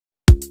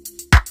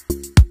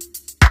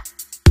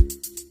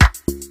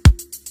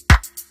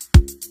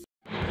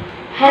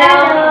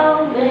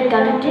Hello,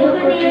 welcome to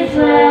Kuttees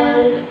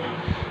world.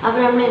 അപ്പോൾ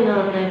നമ്മൾ ഇന്ന്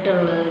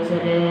വന്നിട്ടുള്ളത്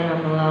ചെറിയ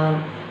റമദാൻ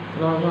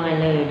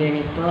വ്ളോഗുമായുള്ള വീഡിയോ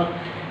ആണ്.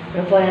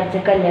 ഇപ്പോൾ പുലർച്ചെ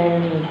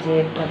കല്യാണം നീച്ച്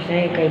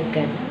ഭക്ഷണം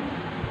കഴിക്കാൻ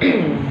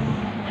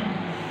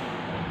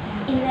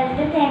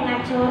ഇന്നത്തെ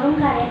തേങ്ങാച്ചോറും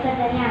കറിയൊക്കെ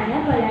തന്നെയാണ്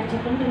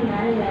പുലർച്ചക്കും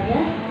തിന്നാനുള്ളത്.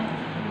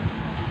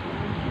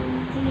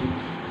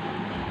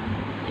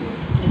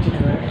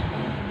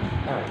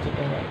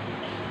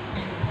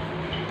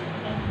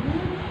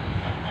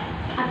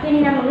 അപ്പൊ ഇനി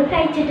നമുക്ക്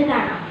കഴിച്ചിട്ട്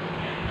കാണാം.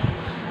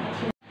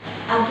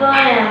 അപ്പോൾ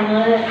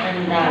നമ്മൾ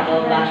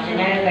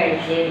ഭക്ഷണം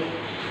കഴിച്ച്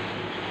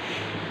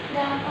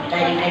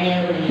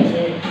തരിക്കഞ്ഞൊക്കെ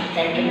കുടിച്ച്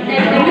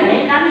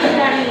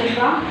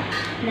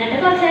എന്നിട്ട്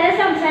കുറച്ച് നേരം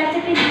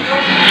സംസാരിച്ചിട്ട്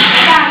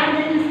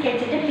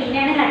നിസ്കരിച്ചിട്ട്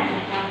പിന്നെയാണ്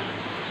കഴിക്കാം.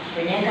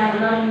 പിന്നെ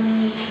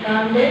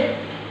കടന്നുറങ്ങിക്കാണ്ട്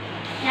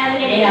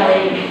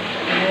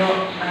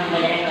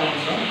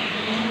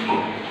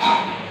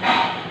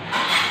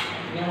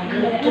നമുക്ക്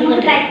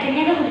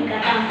തരിക്കഞ്ഞൊക്കെ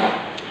കുടിക്കാം.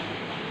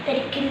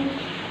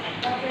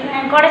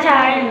 ഞങ്ങൾക്കൂടെ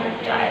ചായ ഉണ്ട്.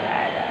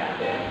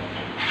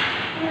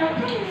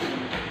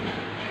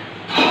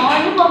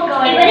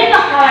 ഇവര്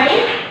പക്കവാടി,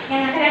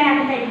 ഞങ്ങൾക്ക്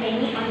രണ്ടാമത്തെ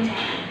തരിക്കഞ്ഞി ഒന്ന്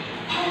ചായ.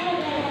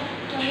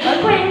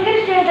 അവർക്ക് ഭയങ്കര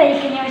ഇഷ്ടമാണ്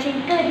തരിക്കഞ്ഞി. പക്ഷെ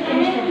എനിക്ക്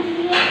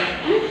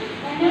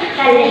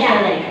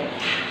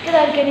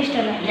തരിക്കഞ്ഞി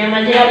ഇഷ്ടമല്ല.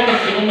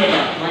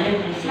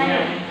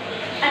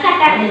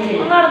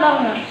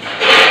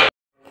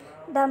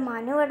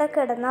 മനു ഇവിടെ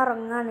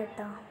കിടന്നുറങ്ങാണ്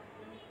കേട്ടോ.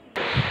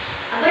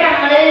 അപ്പൊ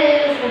നമ്മള്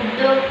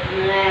ഫുഡും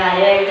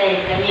അതുപോലെ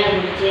തരിക്കഞ്ഞ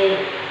കുടിച്ച്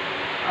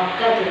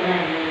ഒക്കെ തിന്നു.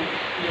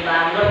 ഈ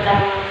ബാങ്ക് കൊടുക്കാൻ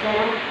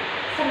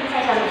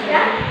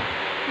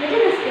എന്നിട്ട്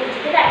നിസ്കരിച്ചിട്ട്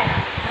കിടക്കാം.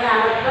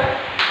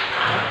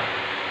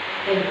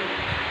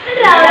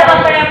 രാവിലെ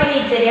പപ്പടയപ്പോ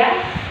നീച്ചരിക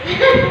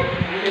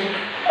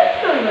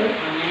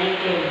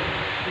അങ്ങനെയൊക്കെ.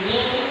 ഇനി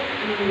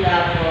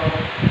എന്താപ്പോ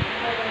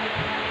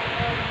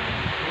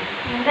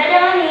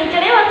എന്തായാലും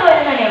നീച്ചടേ 10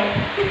 വരുന്നോ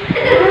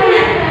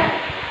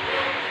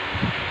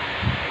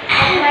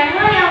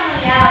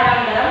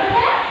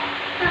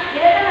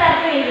ഇതൊക്കെ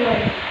നേരത്തെ വീട്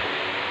പോയി.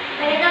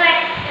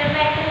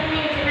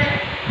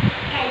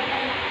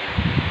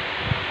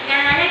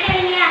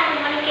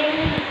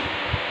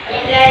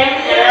 എല്ലാരും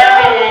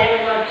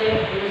കുറച്ച്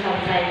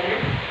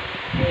സംസാരിക്കണം.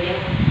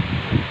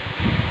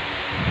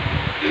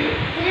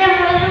 ഇത്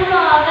നമ്മളൊരു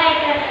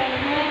വ്ളോഗായിട്ട്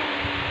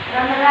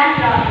റമദാൻ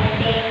വ്ളോഗ്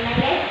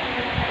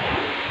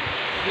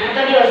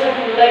ഇന്നത്തെ ദിവസം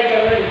ഫുള്ളായിട്ട്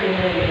നമ്മൾ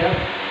എടുക്കുന്ന വീഡിയോ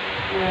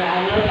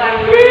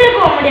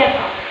കോമഡി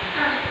ആക്കാം.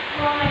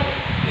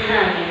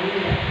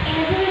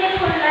 എനിക്ക് പിന്നെ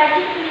ഫുള്ളായിട്ട്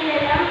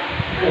ഇല്ലെല്ലാം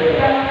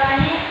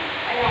റമദാന്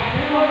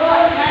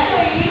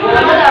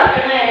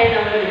തുറക്കണ വരെ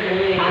നമ്മൾ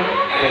എടുക്കുന്ന വീഡിയോ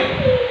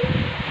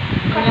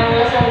നമ്മൾ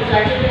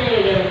സംസാരിച്ചിട്ടുള്ള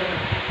വീഡിയോ.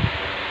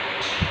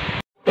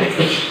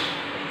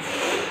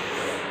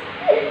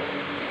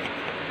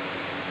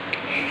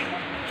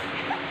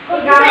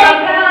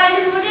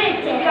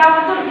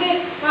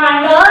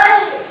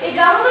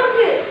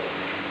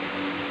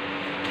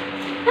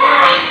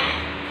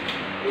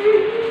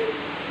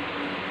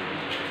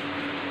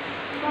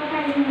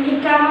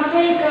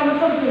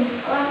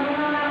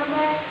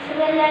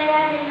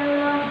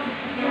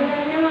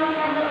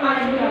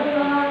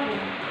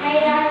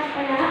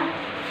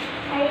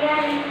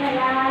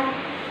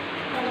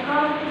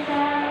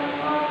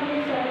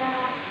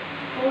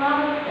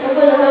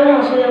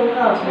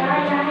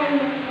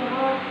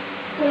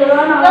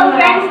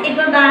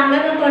 ഇപ്പൊ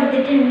ബാങ്കൊക്കെ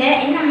കൊടുത്തിട്ടുണ്ട്.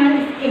 ഇനി നമ്മൾ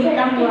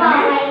നിസ്കരിക്കാൻ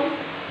പോവാണ്.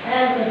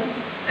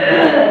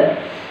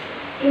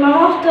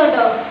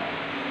 കേട്ടോ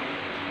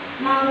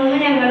മാമൂന്ന്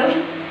ഞങ്ങളും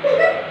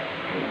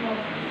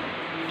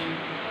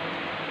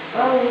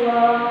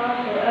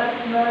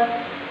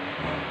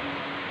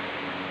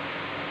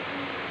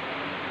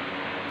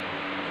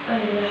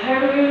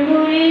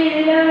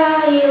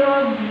അൽഹംദുലില്ലാഹി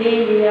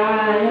റബ്ബിൽ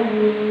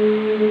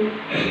ആലമീൻ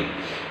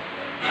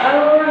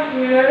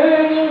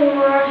അർറഹ്മാനിർ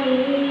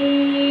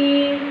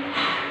റഹീം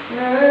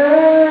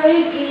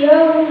മാലികി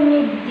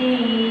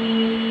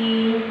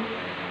യൗമിദ്ദീൻ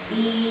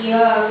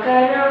ഇയ്യാക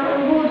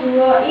നഅ്ബുദു വ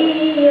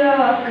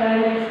ഇയ്യാക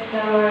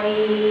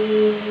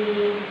നസ്തഈൻ.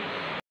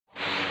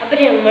 അപ്പോൾ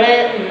നമ്മള്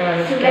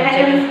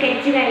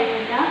നിസ്കരിച്ച്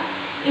കഴിഞ്ഞിട്ടോ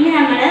ഇനി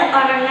നമ്മൾ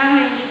ഉറങ്ങാൻ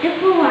വേണ്ടിയിട്ട്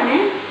പോവാണ്.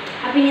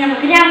 അപ്പൊ ഇനി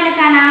നമുക്ക് രാവിലെ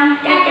കാണാം.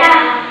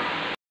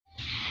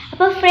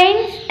 അപ്പോൾ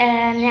ഫ്രണ്ട്സ്,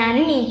 ഞാൻ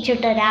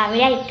നീച്ചിട്ടോ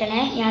രാവിലെ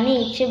ആയിക്കണേ. ഞാൻ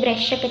നീച്ച്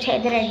ബ്രഷൊക്കെ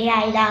ചെയ്ത് റെഡി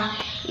ആയതാ.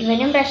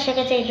 ഇവനും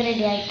ബ്രഷൊക്കെ ചെയ്ത്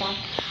റെഡി ആയിട്ടാ.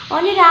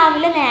 ഓന്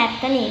രാവിലെ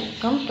നേരത്തെ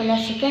നീക്കും.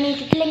 പുലർച്ചയ്ക്ക്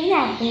എണീറ്റിട്ടില്ലെങ്കിൽ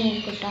നേരത്തെ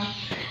നീക്കും കേട്ടോ.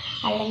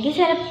 അല്ലെങ്കിൽ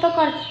ചിലപ്പോൾ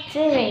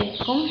കുറച്ച്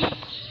വൈകും.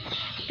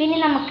 പിന്നെ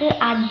നമുക്ക്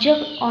അജു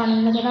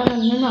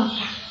ഉണർന്നുകൂടൊന്ന്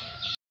നോക്കാം.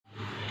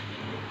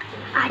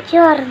 അജു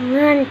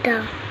ഉറങ്ങാണ് കേട്ടോ.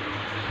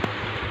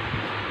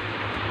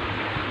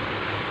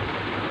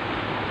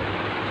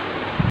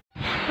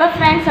 അപ്പോൾ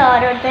ഫ്രണ്ട്സ്,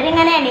 ഓരോരുത്തരും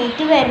ഇങ്ങനെ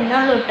എണീറ്റ്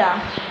വരുന്നുള്ളൂ കേട്ടോ.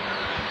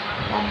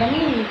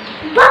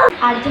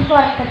 അജു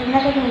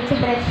പുറക്കത്തിനൊക്കെ നീച്ച്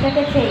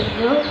ബ്രഷൊക്കെ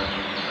ചെയ്തു.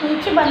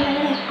 നീച്ച്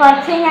വന്നത്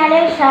കുറച്ച് കഴിഞ്ഞാൽ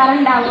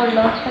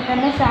ഉഷാറുണ്ടാവുള്ളൂ. അപ്പം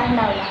തന്നെ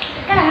ഉഷാറുണ്ടാവില്ല.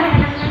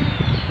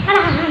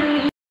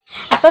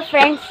 അപ്പോൾ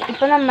ഫ്രണ്ട്സ്,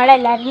 ഇപ്പോൾ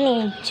നമ്മളെല്ലാവരും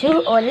നീച്ചു.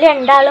 ഒരു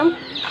രണ്ടാളും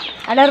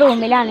അവിടെ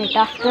റൂമിലാണ്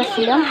കേട്ടോ.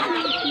 ഡ്രസ്സിലും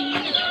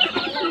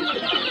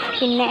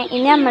പിന്നെ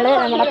ഇനി നമ്മൾ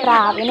നമ്മുടെ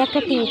പ്രാവിനൊക്കെ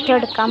തീറ്റ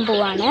എടുക്കാൻ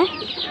പോവാണ്.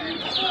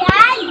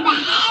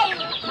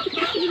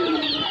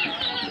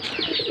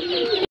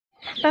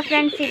 അപ്പോൾ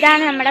ഫ്രണ്ട്സ്,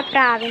 ഇതാണ് നമ്മുടെ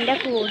പ്രാവിൻ്റെ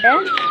കൂട്.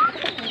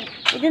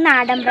 ഇത്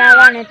നാടൻ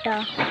പ്രാവാണ് കേട്ടോ.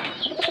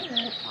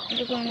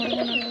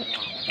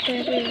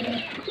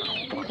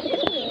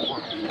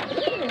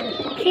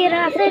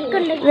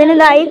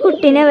 ഇതിനെന്തായി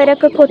കുട്ടീനെ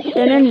ഇവരൊക്കെ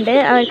കൊത്തുന്നുണ്ട്.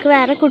 അവർക്ക്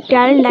വേറെ കുട്ടി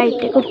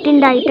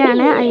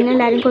ഉണ്ടായിട്ടാണ്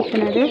അതിനെല്ലാവരും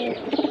കൊത്തുന്നത്.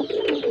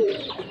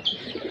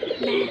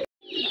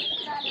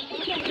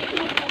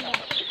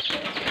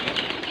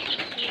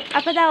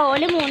 അപ്പോൾ ഇതാ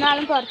ഓല് 3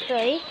 ആളും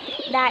പുറത്തുപോയി.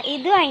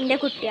 ഇതും അതിൻ്റെ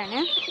കുട്ടിയാണ്.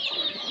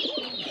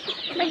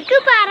 എനിക്ക്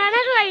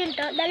പറയാനൊക്കെ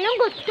കഴിയുട്ടോ, ഇതെല്ലാം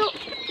കൊത്തു.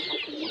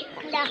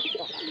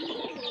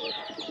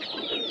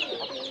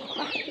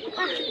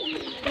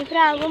 ഈ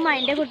പ്രാവും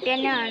അതിൻ്റെ കുട്ടി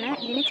തന്നെയാണ്.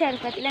 ഇതിന്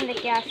ചെറുപ്പത്തിൽ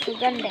എന്തൊക്കെയാ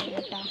അസുഖം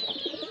ഉണ്ടായിരുന്നു കേട്ടോ.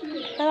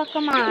 അപ്പോൾ അതൊക്കെ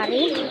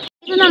മാറി.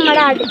 ഇത്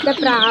നമ്മുടെ അടുത്ത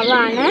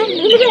പ്രാവാണ്.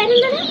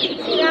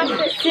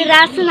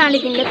 സിറാസ് എന്നാണ്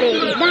ഇതിൻ്റെ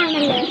പേര്.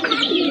 ഇതാണല്ലേ,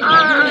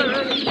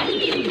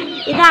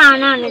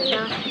 ഇതാണാണ്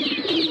കേട്ടോ.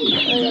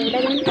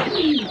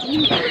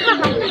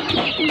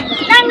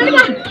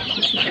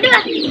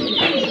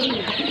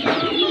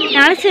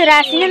 ഞങ്ങൾ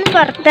സിറാസിനൊന്നും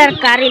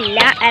പുറത്തിറക്കാറില്ല.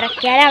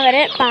 ഇറക്കിയാൽ അവർ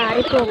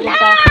പാറിപ്പോകും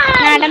കേട്ടോ.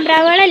 നാടൻ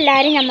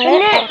പ്രാവുകളെല്ലാവരും നമ്മൾ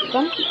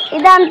ഇറക്കും.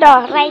 ഇതാണ് കേട്ടോ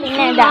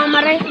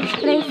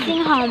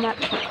റേസിംഗ് ഹോമർ.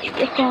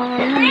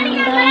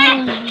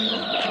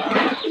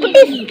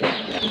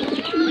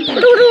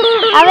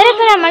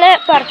 അവരൊക്കെ നമ്മൾ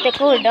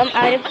പുറത്തേക്ക് വിടും.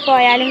 അവർ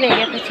പോയാലും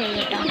വരികയൊക്കെ ചെയ്യും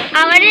കേട്ടോ.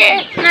 അവർ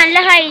നല്ല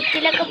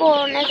ഹൈറ്റിലൊക്കെ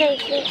പോകുന്ന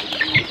സൈസ്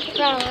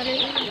പ്രാവാണ്.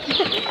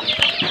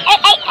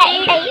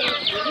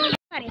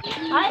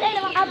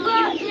 അപ്പോൾ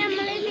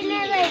നമ്മൾ പിന്നെ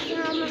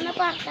റേസിംഗ് ഹോമറിനെ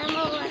പറത്താൻ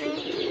പോവാണ്.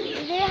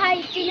 ഇത്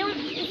ഹൈറ്റിലും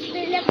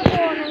സ്പീഡിലൊക്കെ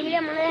പോകണമെങ്കിൽ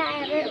നമ്മൾ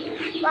നേരെ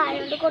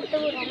വായോണ്ട് കൊടുത്ത്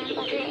വിടണം.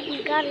 പക്ഷേ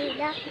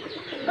എനിക്കറിയില്ല.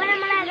 ഇപ്പം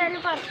നമ്മൾ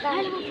ഏതായാലും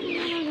പറത്താൻ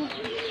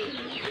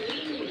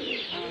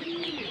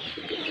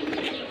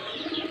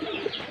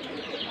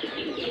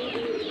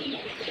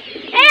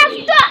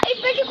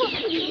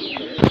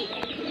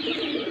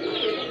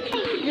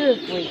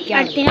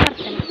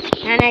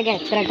ഞാനൊക്കെ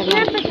എത്ര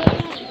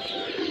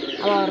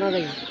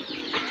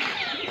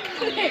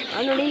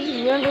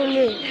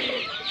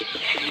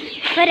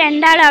ഇപ്പൊ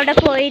 2 ആൾ അവിടെ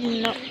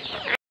പോയിരുന്നു.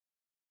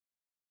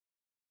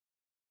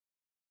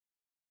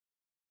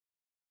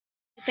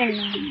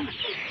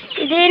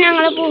 ഇത്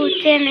ഞങ്ങള്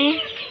പൂച്ചയാണ്.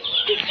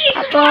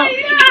 അപ്പൊ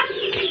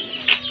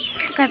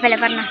കുഴപ്പമില്ല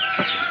പറഞ്ഞ.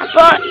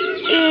 അപ്പൊ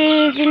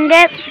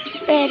ഇതിന്റെ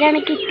പേരാണ്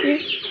കിറ്റി.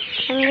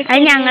 അത്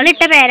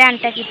ഞങ്ങളിട്ട പേരാണ്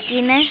കേട്ടോ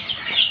കിറ്റിന്ന്.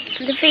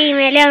 ഇത്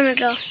ഫീമെയിലാണ്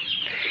കേട്ടോ.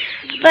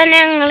 അപ്പം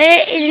ഞങ്ങൾ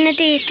ഇതിന്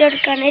തീറ്റ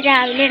കൊടുക്കാണ്.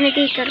 രാവിലെയാണ്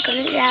തീറ്റ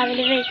കൊടുക്കുന്നത്,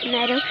 രാവിലെ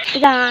വൈകുന്നേരം.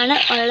 ഇതാണ്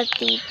ഉള്ള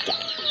തീറ്റ.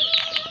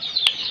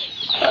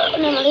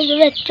 നമ്മളിത്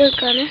വെച്ച്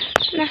കൊടുക്കാണ്.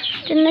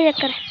 തിന്ന്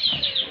ചക്കര.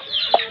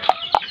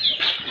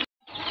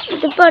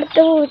 ഇതിപ്പോൾ അടുത്ത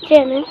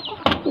പൂച്ചയാണ്.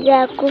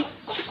 ജാക്കു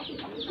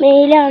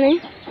മെയിലാണ്.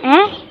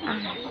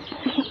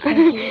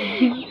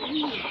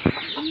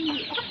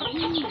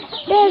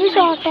 ഇതേത്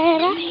ഷോർട്ട്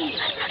ഹെയറാ?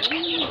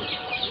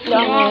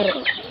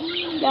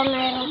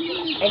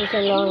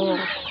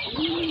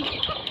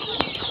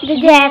 ഇത്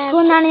ജാക്കു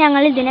എന്നാണ്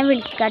ഞങ്ങൾ ഇതിനെ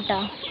വിളിക്കാട്ടോ.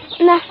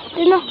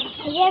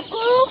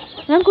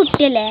 ഞാൻ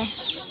കുട്ടിയല്ലേ.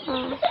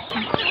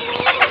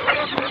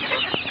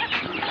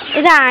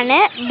 ഇതാണ്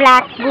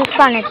ബ്ലാക്ക്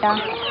ബൂഫാണ് കേട്ടോ.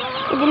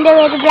 ഇതിന്റെ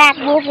പേര്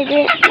ബ്ലാക്ക് ബൂഫ്. ഇത്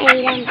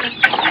മെയിലാണ് കേട്ടോ.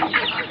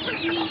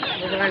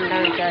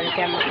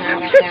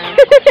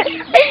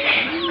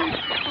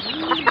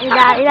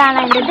 ഇതാണ്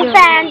അതിന്റെ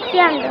ഫാൻസി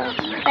ആണോ?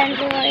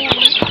 ഫാൻസി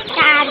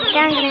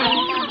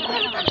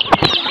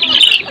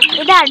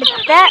ഇത്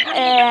അടുത്ത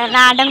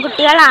നാടൻ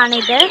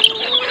കുട്ടികളാണിത്.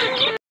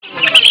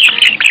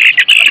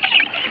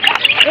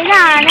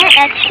 ഇതാണ്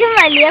ഏറ്റവും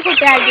വലിയ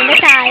കുട്ടികളുടെ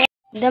താഴെ.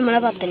 ഇത് നമ്മളെ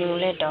 10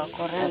 കേട്ടോ.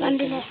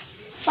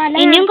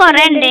 ഇനിയും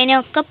കുറെ ഉണ്ട്.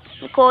 ഒക്കെ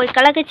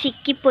കോഴിക്കളൊക്കെ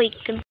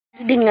ചിക്കിപ്പോയിക്കുന്നു.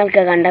 ഇത്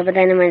നിങ്ങൾക്ക് കണ്ടപ്പോൾ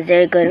തന്നെ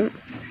മനസ്സിലാക്കും.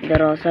 ഇത്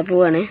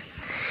റോസാപ്പൂവാണ്.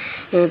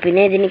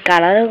 പിന്നെ ഇതിന്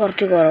കളറ്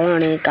കുറച്ച്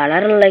കുറവാണ്.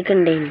 കളറുള്ളതൊക്കെ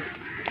ഉണ്ടായിരുന്നു,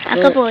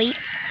 ഒക്കെ പോയി.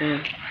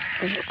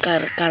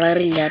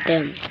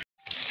 കളറില്ലാത്തതാണ്.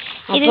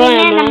 ഇത്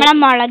പിന്നെ നമ്മളെ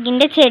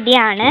മുളകിന്റെ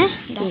ചെടിയാണ്.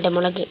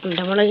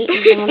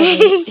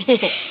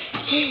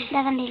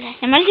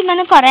 നമ്മൾ ചുമ്മാ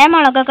കൊറേ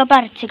മുളകൊക്കെ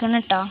പറിച്ചിക്കണ്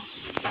കേട്ടോ.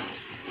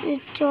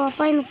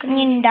 ചോപ്പായി നിൽക്കുന്ന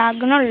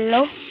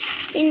ഉണ്ടാകണുള്ളൂ.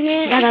 പിന്നെ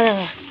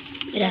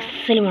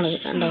രസല് മുളക്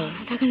കണ്ടോ?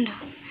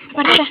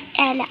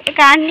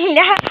 കാണില്ല.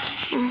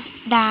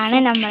 ഇതാണ്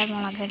നമ്മളെ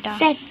മുളക് കേട്ടോ.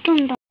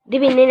 സെറ്റുണ്ടോ? ഇത്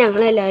പിന്നെ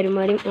ഞങ്ങളെല്ലാവരും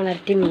കൂടി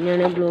വളർത്തിയ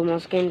മീനാണ്. ബ്ലൂ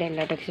മോസ്കിന്റെ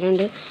എല്ലാ ടെക്സ്ചറും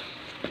ഉണ്ട്.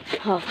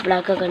 ഹാഫ്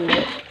ബ്ലാക്ക് ഒക്കെ ഉണ്ട്.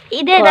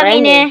 ഇത്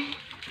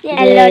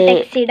യെല്ലോ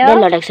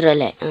ടെക്സ്ചർ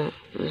അല്ലേ?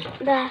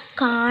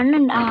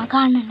 കാണുന്നുണ്ട്.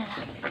 കാണുന്നുണ്ട്.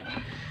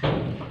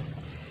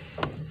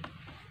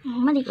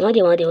 മതി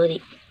മതി മതി.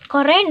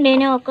 കൊറേ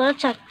ഉണ്ടേനു. ഒക്കെ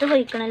ചത്ത്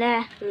പോയിക്കണല്ലേ.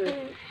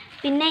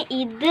 പിന്നെ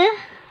ഇത്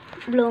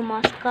ബ്ലൂ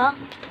മോസ്ക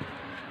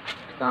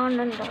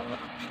കാണുന്നുണ്ടോ?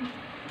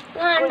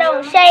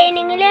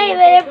 ഷൈനിങ്ങില്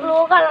ഇവരെ ബ്ലൂ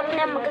കളർ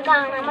നമുക്ക്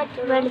കാണാൻ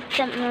പറ്റും.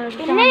 വെളിച്ചം.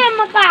 പിന്നെ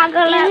നമുക്ക്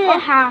ആകെ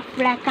ഹാഫ്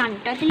ബ്ലാക്ക് ആണ്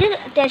കേട്ടോ. ഇതിൽ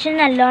അത്യാവശ്യം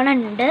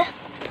നല്ലോണം ഉണ്ട്.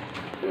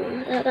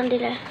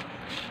 കണ്ടില്ലേ?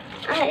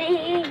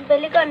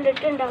 ഇവര്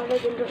കണ്ടിട്ടുണ്ടാവില്ല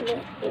ഇതിൻ്റെ ഉള്ളിൽ.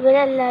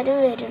 ഇവരെല്ലാരും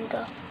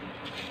വരുന്നുണ്ടോ?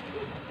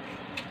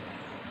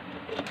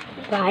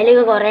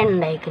 പായലൊക്കെ കുറേ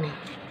ഉണ്ടായിക്കണേ.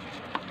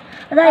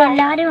 അതാ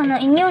എല്ലാരും വന്നു.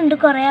 ഇനിയും ഉണ്ട്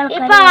കുറെ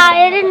ആൾക്കാർ.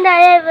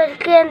 പായലുണ്ടായ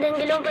ഇവർക്ക്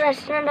എന്തെങ്കിലും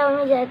പ്രശ്നം ഉണ്ടാവും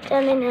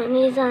വിചാരിച്ചാണ് ഞാൻ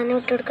ഈ സാധനം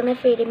ഇട്ട് കൊടുക്കുന്ന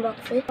ഫീഡിങ്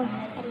ബോക്സ്.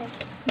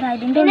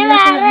 പിന്നെ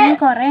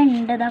കൊറേ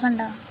ഉണ്ട്. ഇതാ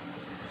കണ്ടോ,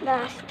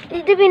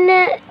 ഇത് പിന്നെ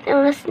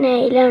നമ്മളെ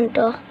സ്നെയിലാണ്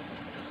കേട്ടോ.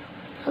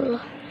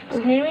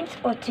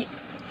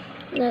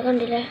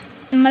 കണ്ടില്ലേ,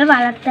 നമ്മൾ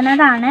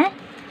വളർത്തുന്നതാണ്.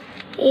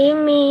 ഈ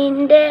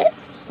മീനിന്റെ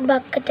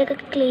ബക്കറ്റൊക്കെ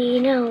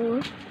ക്ലീൻ ആവും.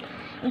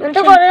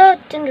 അങ്ങനത്തെ കുറെ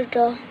ഒറ്റുണ്ട്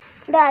കേട്ടോ.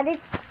 അത്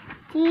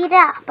ചീര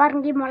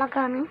പറങ്കി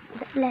മുളകാണ്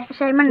അല്ലേ?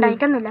 ക്ഷേമം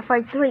ഉണ്ടായിട്ടൊന്നുമില്ല,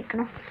 പഴുത്ത്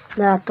പോയിക്കണം.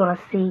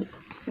 തുളസി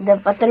ഇത്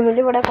 10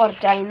 മിനിറ്റ് ഇവിടെ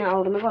കുറച്ചായി,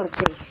 അവിടുന്ന്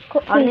കുറച്ച്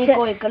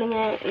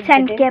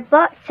ചനക്കിയപ്പോ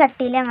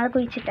ചട്ടിയിൽ ഞങ്ങൾ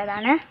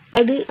കുഴിച്ചിട്ടതാണ്.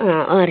 അത്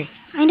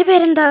അതിന്റെ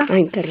പേരെന്താ?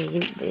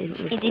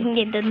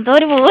 ഇതെന്തോ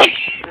ഒരു പൂവ്.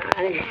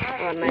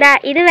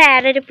 ഇത്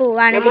വേറൊരു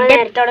പൂവാണ്.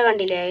 നേരത്തോടെ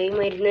കണ്ടില്ലേ ഈ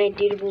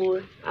മരുന്നായിട്ട് ഒരു പൂവ്?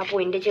 ആ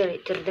പൂവിന്റെ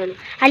ചെറുതാണ്.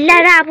 അല്ല,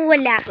 അത് ആ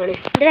പൂവല്ല,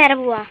 ഇത് വേറെ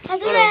പൂവാ.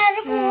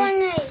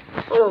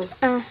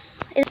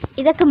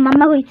 ഇതൊക്കെ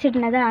ഉമ്മ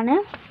കുഴിച്ചിടുന്നതാണ്.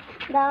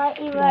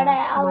 ഇവിടെ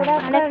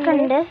അവിടെയൊക്കെ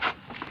ഉണ്ട്.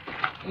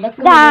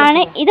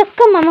 ഇതാണ്,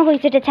 ഇതൊക്കെ ഉമ്മ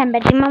കുഴിച്ചിട്ട്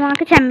ചെമ്പരത്തി.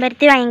 ഉമ്മക്ക്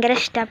ചെമ്പരത്തി ഭയങ്കര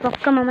ഇഷ്ടമാണ്. അപ്പൊ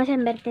ഒക്കെ ഉമ്മ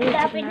ചെമ്പരത്തി.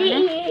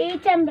 ഈ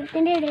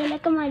ചെമ്പരത്തിന്റെ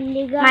ഇടയിലൊക്കെ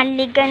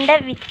മല്ലികന്റെ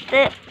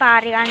വിത്ത്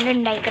പാറിയാണ്ട്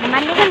ഉണ്ടായിക്കണം.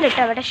 മല്ലിക ഉണ്ട്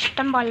കേട്ടോ, അവിടെ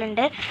ഇഷ്ടം പോലെ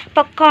ഉണ്ട്.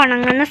 ഇപ്പൊ ഒക്കെ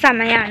ഉണങ്ങുന്ന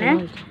സമയമാണ്.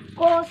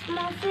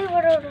 കോസ്മോസ്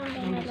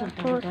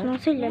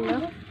ഇല്ലല്ലോ.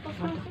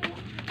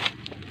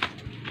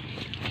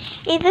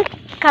 ഇത്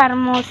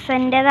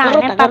കർമൂസന്റേതാണ്.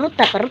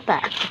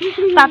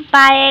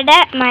 പപ്പായയുടെ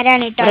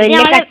മരാണ് കേട്ടോ.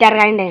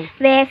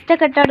 വേസ്റ്റ്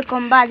ഒക്കെ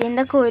ഇട്ടെടുക്കുമ്പോ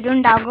അതിന്റെ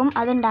കുരുണ്ടാകും,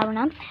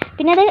 അതുണ്ടാവണം.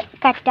 പിന്നെ അത്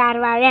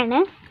കറ്റാർവാഴയാണ്.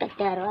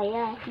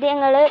 ഇത്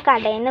ഞങ്ങള്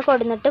കടയിൽ നിന്ന്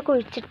കൊടുന്നിട്ട്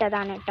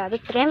കുഴിച്ചിട്ടതാണ് കേട്ടോ. അത്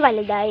ഇത്രയും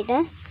വലുതായിട്ട്.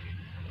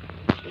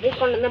 ഇത്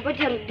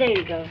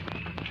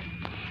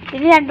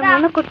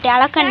 2-3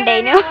 കുട്ടികളൊക്കെ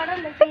ഉണ്ടായിരുന്നു.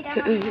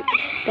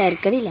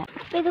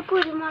 ഇത്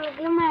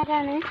കുരുമുളക്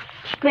മരാണ്.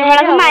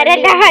 കുരുമുളക്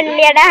മരല്ല,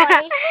 വള്ളിയടാ.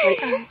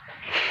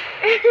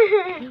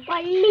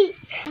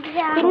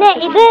 പിന്നെ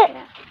ഇത്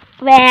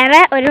വേറെ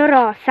ഒരു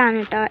റോസാണ്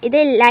കേട്ടോ. ഇത്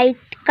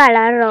ലൈറ്റ്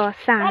കളർ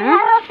റോസാണ്.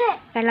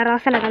 വെള്ള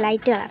റോസ് അല്ല,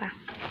 ലൈറ്റ് കളറാ.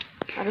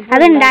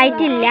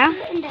 അതുണ്ടായിട്ടില്ല.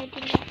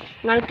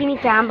 ഞങ്ങൾക്കിനി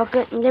ചാമ്പക്ക്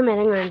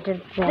മരം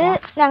കാണിച്ചത്. ഇത്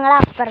ഞങ്ങളെ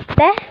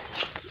അപ്പുറത്തെ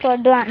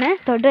തൊടുവാണ്.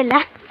 തൊടുവല്ല,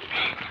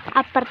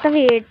 അപ്പുറത്തെ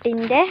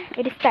വീട്ടിൻ്റെ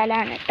ഒരു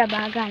സ്ഥലമാണ് കേട്ടോ,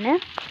 ഭാഗമാണ്.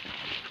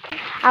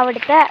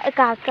 അവിടുത്തെ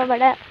കാക്ക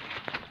ഇവിടെ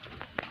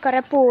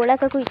കുറെ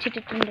പൂളൊക്കെ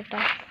കുഴിച്ചിട്ടിട്ടുണ്ട്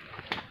കേട്ടോ.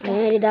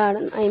 ഇതാണ്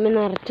അതിന്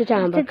നിറച്ച്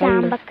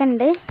ചാമ്പക്ക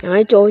ഉണ്ട്. ഞങ്ങൾ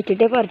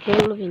ചോദിച്ചിട്ടേ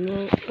പറിച്ചുള്ളൂ. പിന്നെ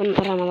ഇപ്പം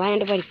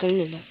റമദാനായിട്ട്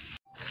പറിക്കണില്ല.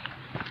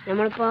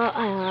 നമ്മളിപ്പോ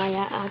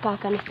ആ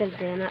കാക്കാന്റെ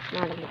സ്ഥലത്ത്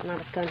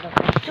നടക്കണ്ടോ.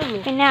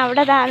 പിന്നെ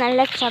അവിടെ നല്ല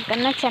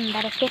ചുവന്ന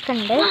ചെമ്പരത്തിയൊക്കെ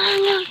ഉണ്ട്.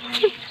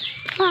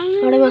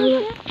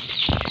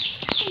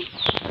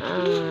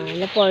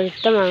 നല്ല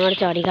പഴുത്ത മാങ്ങ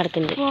ചാടി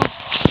കിടക്കുന്നുണ്ട്.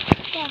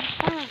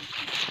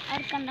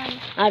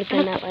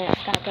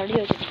 കാക്കയോട്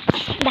ചോദിച്ചിട്ട്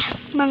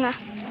മാങ്ങ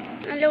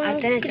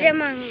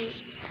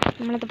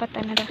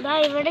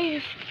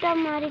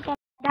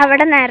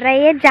അവിടെ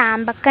നിറയെ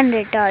ജാമ്പക്ക ഉണ്ട്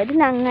കേട്ടോ. ഇത്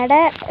ഞങ്ങളുടെ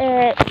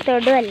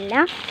തൊടുവല്ല,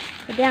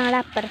 ഇത് ഞങ്ങളുടെ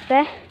അപ്പുറത്തെ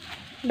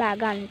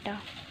ഭാഗമാണ് കേട്ടോ.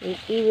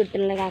 ഈ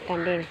വീട്ടിലുള്ള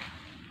കാക്കാൻ്റെ.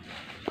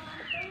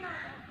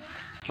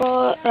 ഇപ്പോൾ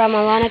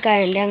റമദാനൊക്കെ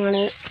ആയതുകൊണ്ട് ഞങ്ങൾ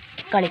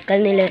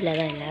കളിക്കലില്ല.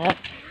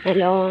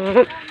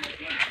 നല്ലോണം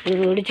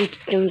വീട്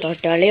ചുറ്റും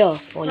തൊട്ടാളിയോ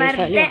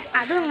പോലീസോ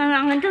അതും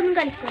അങ്ങനത്തെ ഒന്നും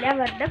കളിക്കില്ല.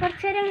 വെറുതെ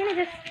കുറച്ച് നേരം അങ്ങനെ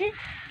ജസ്റ്റ്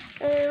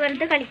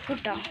വെറുതെ കളിക്കും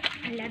കേട്ടോ,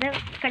 അല്ലാതെ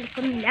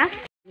കളിക്കുന്നില്ല.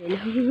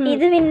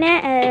 ഇത് പിന്നെ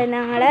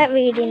ഞങ്ങളെ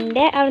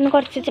വീടിന്റെ അവിടുന്ന്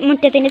കുറച്ച്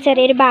മുറ്റത്തിന്റെ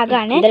ചെറിയൊരു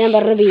ഭാഗമാണ്.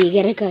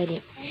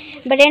 ഭീകരകാര്യം.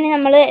 ഇവിടെയാണ്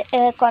നമ്മള്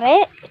കൊറേ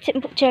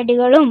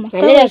ചെടികളും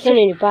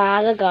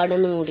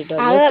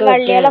ആകെ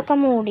വള്ളികളൊക്കെ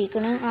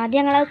മൂടിക്കണ്. ആദ്യം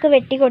ഞങ്ങളൊക്കെ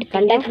വെട്ടി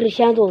കൊടുത്തില്ല,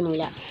 കൃഷിയാന്ന്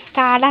തോന്നൂല,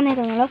 കാടാന്നേ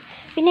തോന്നുള്ളൂ.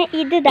 പിന്നെ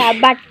ഇത്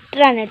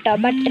ബട്ടറാണ് കേട്ടോ,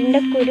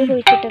 ബട്ടറിന്റെ കുരു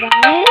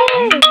കുഴിച്ചിട്ടതാണ്.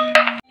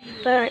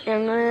 ഇപ്പൊ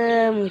ഞങ്ങള്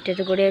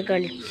മുറ്റത്ത് കൂടെ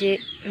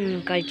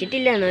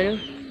കളിച്ചിട്ടില്ല, എന്നാലും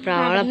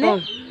പ്രാവളപ്പം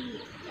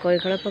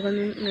കോഴിക്കളപ്പൊക്കെ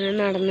ഒന്ന്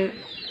നടന്ന്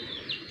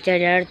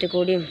ചെടിയുടെ അടുത്ത്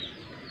കൂടിയും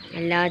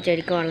എല്ലാ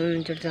ചെടിക്കും വെള്ളം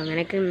നിന്നിട്ട്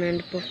അങ്ങനെയൊക്കെ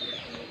നിന്നുകൊണ്ട് ഇപ്പോൾ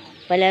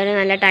എല്ലാവരും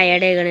നല്ല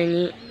ടയേർഡ് ആയിക്കണം.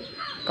 ഇനി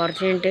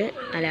കുറച്ച് കഴിഞ്ഞിട്ട്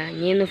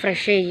ഇനി ഒന്ന്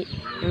ഫ്രഷ് ആയി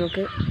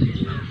നമുക്ക്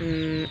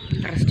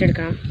റെസ്റ്റ്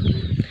എടുക്കണം.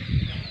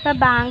 ഇപ്പോൾ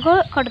ബാങ്ക്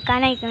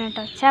കൊടുക്കാനായിക്കണം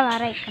കേട്ടോ, ഉച്ച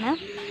വേറെ അയക്കണം.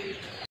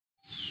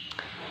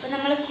 അപ്പോൾ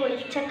നമ്മൾ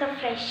കുളിച്ചൊക്കെ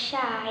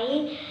ഫ്രഷായി,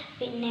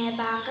 പിന്നെ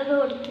ബാങ്കൊക്കെ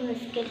കൊടുത്ത്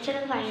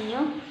നിസ്കരിച്ചൊക്കെ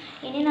കഴിഞ്ഞു.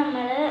 ഇനി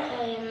നമ്മൾ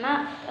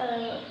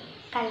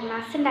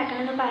കൽമാസ്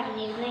ഉണ്ടാക്കണമെന്ന്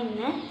പറഞ്ഞിരുന്നു,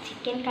 ഇന്ന്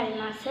ചിക്കൻ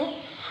കൽമാസ്.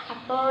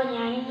 അപ്പോൾ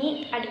ഞാനിനി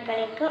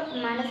അടുക്കളയ്ക്ക്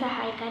ഉമ്മാനെ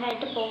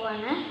സഹായിക്കാനായിട്ട്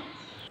പോവാണ്.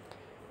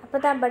 അപ്പോൾ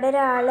അവിടെ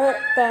ഒരാൾ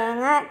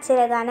തേങ്ങ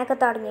ചിരകാനൊക്കെ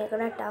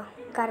തുടങ്ങിയേക്കണം കേട്ടോ,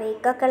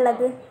 കറിക്കൊക്കെ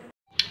ഉള്ളത്.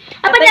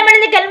 അപ്പോൾ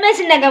നമ്മളിന്ന്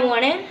കൽമാസ് ഉണ്ടാക്കാൻ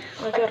പോവാണ്.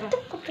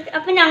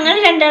 അപ്പോൾ ഞങ്ങൾ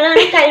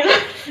രണ്ടാളാണ്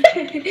കൽമാസ്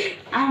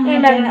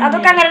ഉണ്ടാക്കുന്നത്.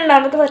 അതൊക്കെ അങ്ങനെ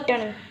ഉണ്ടാവും, അതൊക്കെ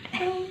പറ്റാണ്.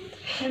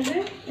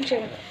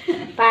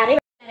 പാറി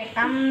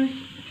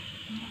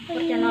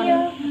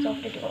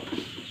സോഫ്റ്റ് പോകും.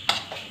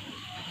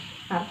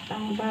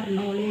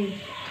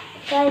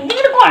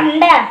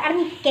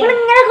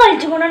 ഇങ്ങനെ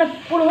കളിച്ചു കൊണ്ടാണ്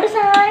എപ്പോഴും ഒരു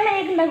സാധനം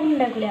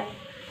ഉണ്ടാക്കില്ല.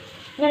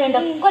 ഇങ്ങനെ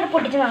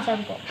പൊട്ടിച്ച്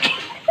നാശാക്കിപ്പോ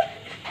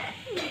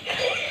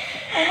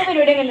അതിൻ്റെ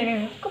പരിപാടി ഒക്കെ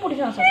എന്തെങ്കിലും ഒക്കെ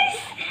പൊടിച്ച് മാസം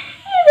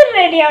ഇത്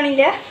റെഡി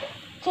ആവണില്ല.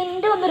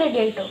 ചെണ്ട ഒന്ന് റെഡി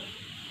ആയിട്ടോ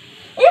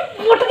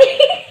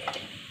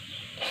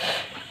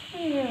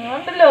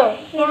ഉണ്ടല്ലോ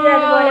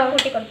അതുപോലെ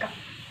കൂട്ടി കൊടുക്കാം.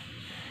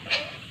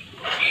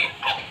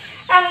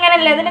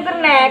 അങ്ങനല്ല ഇതിനൊക്കെ ഒരു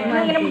മാഗ്നം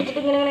ഇങ്ങനെ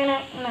പിടിച്ചിട്ട് ഇങ്ങനെ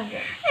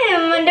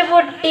എമ്മൻ്റെ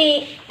പൊട്ടി.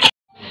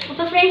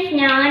 അപ്പോൾ ഫ്രണ്ട്സ്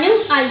ഞാനും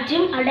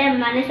അജും അവിടെ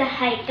അമ്മാനെ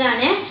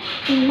സഹായിക്കാണ്.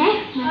 പിന്നെ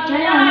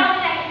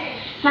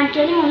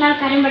മറ്റൊരു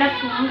മൂന്നാൾക്കാരും ഇവിടെ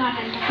ഫോൺ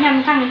കാണുന്നുണ്ട്. അപ്പം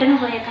നമുക്ക് അങ്ങോട്ടൊന്ന്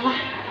പോയേക്കാം.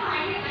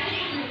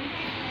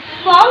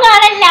 ഫോൺ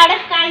കാണല്ല, അവിടെ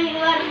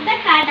വെറുതെ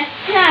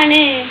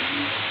കടക്കാണ്.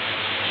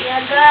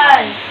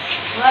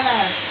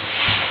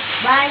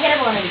 ഭയങ്കര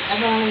പോണി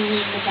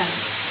അതാണ്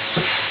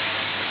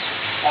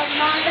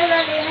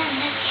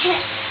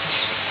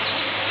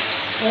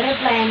ഒരു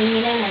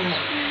പ്ലാനിങ്ങിലാണ്.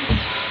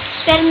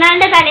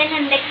 പെരുന്നാളിന്റെ തലേന്ന്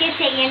എന്തൊക്കെയാ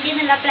ചെയ്യേണ്ടി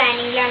എന്നുള്ള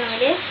പ്ലാനിങ്ങിലാണ്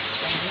അവര്.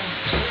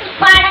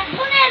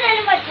 പടക്കൊന്നും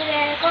ഏതായാലും പറ്റില്ല,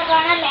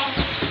 കൊറോണ അല്ലേ.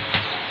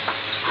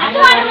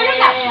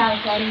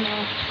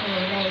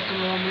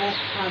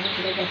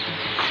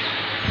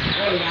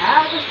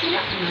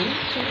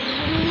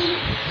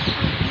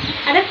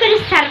 അതൊക്കെ ഒരു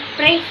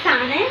സർപ്രൈസ്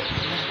ആണ്.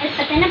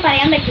 ഇപ്പൊ തന്നെ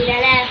പറയാൻ പറ്റൂല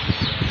അല്ലേ.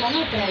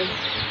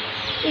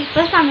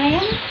 ഇപ്പൊ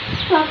സമയം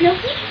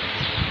 3:26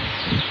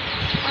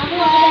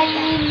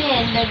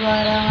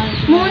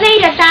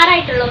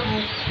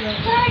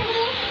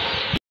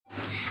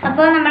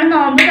 അപ്പോൾ നമ്മൾ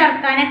നോമ്പ്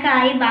തുറക്കാനൊക്കെ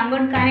ആയി, ബാങ്ക്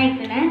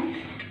കൊടുക്കാനായിക്കണ്.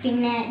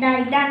 പിന്നെ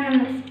ഇതാണ്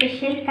നമ്മുടെ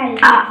സ്പെഷ്യൽ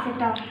കല്യാസ്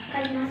കേട്ടോ.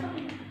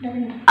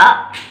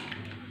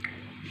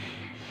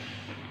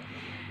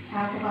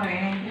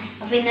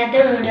 അപ്പൊ ഇന്നത്തെ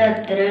വീഡിയോ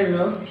അത്രേ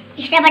ഉള്ളൂ.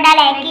 ഇഷ്ടപ്പെട്ടാൽ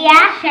ലൈക്ക് ചെയ്യുക,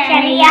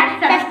 ഷെയർ ചെയ്യുക,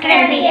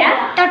 സബ്സ്ക്രൈബ് ചെയ്യുക,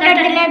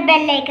 തൊട്ടടുത്തുള്ള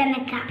ബെല്ലൈക്കൺ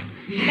നിൽക്കാം.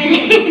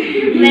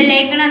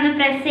 ബെല്ലൈക്കൺ ഒന്ന്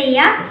പ്രസ്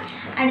ചെയ്യുക.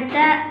 അടുത്ത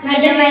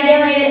വീഡിയോ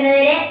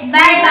വരുന്നവരെ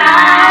ബൈ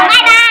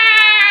ബൈ.